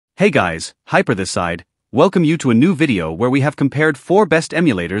Hey guys, Hyper this side, welcome you to a new video where we have compared 4 best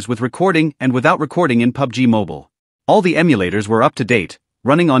emulators with recording and without recording in PUBG Mobile. All the emulators were up to date,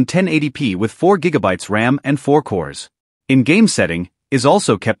 running on 1080p with 4GB RAM and 4 cores. In-game setting is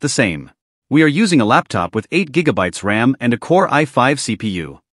also kept the same. We are using a laptop with 8GB RAM and a Core i5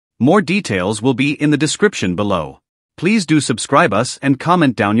 CPU. More details will be in the description below. Please do subscribe us and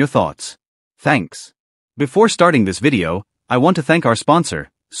comment down your thoughts. Thanks. Before starting this video, I want to thank our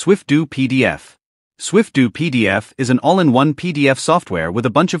sponsor, SwiftDo PDF. SwiftDo PDF is an all-in-one PDF software with a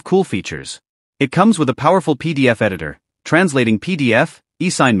bunch of cool features. It comes with a powerful PDF editor, translating PDF,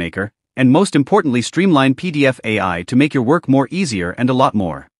 eSignMaker, and most importantly streamlined PDF AI to make your work more easier and a lot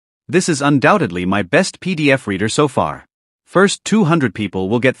more. This is undoubtedly my best PDF reader so far. First 200 people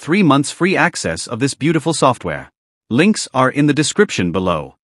will get 3 months free access of this beautiful software. Links are in the description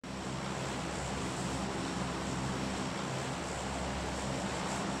below.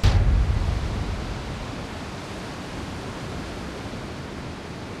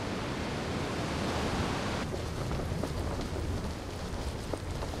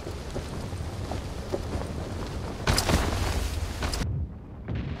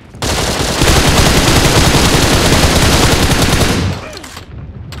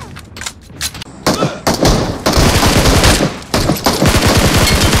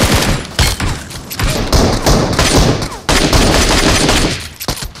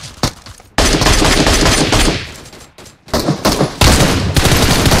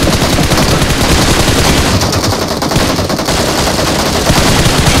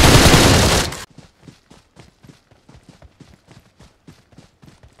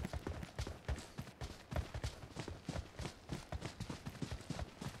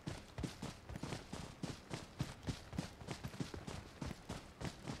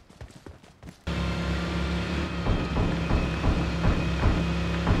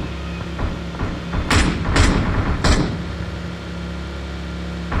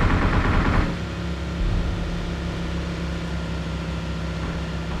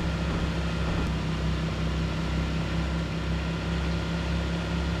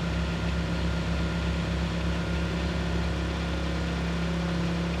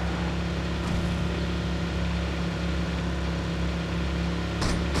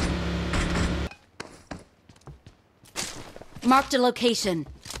 Marked a location.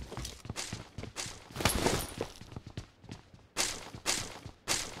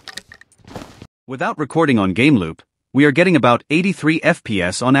 Without recording on Gameloop, we are getting about 83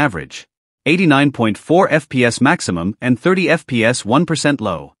 FPS on average, 89.4 FPS maximum and 30 FPS 1%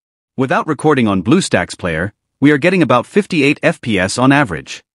 low. Without recording on BlueStacks player, we are getting about 58 FPS on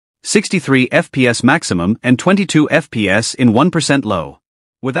average, 63 FPS maximum and 22 FPS in 1% low.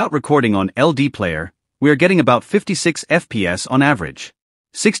 Without recording on LD player, we are getting about 56 FPS on average,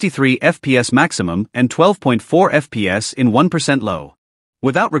 63 FPS maximum and 12.4 FPS in 1% low.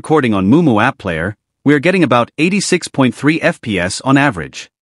 Without recording on MUMU app player, we are getting about 86.3 FPS on average,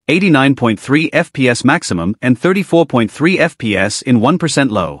 89.3 FPS maximum and 34.3 FPS in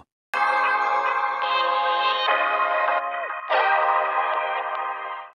 1% low.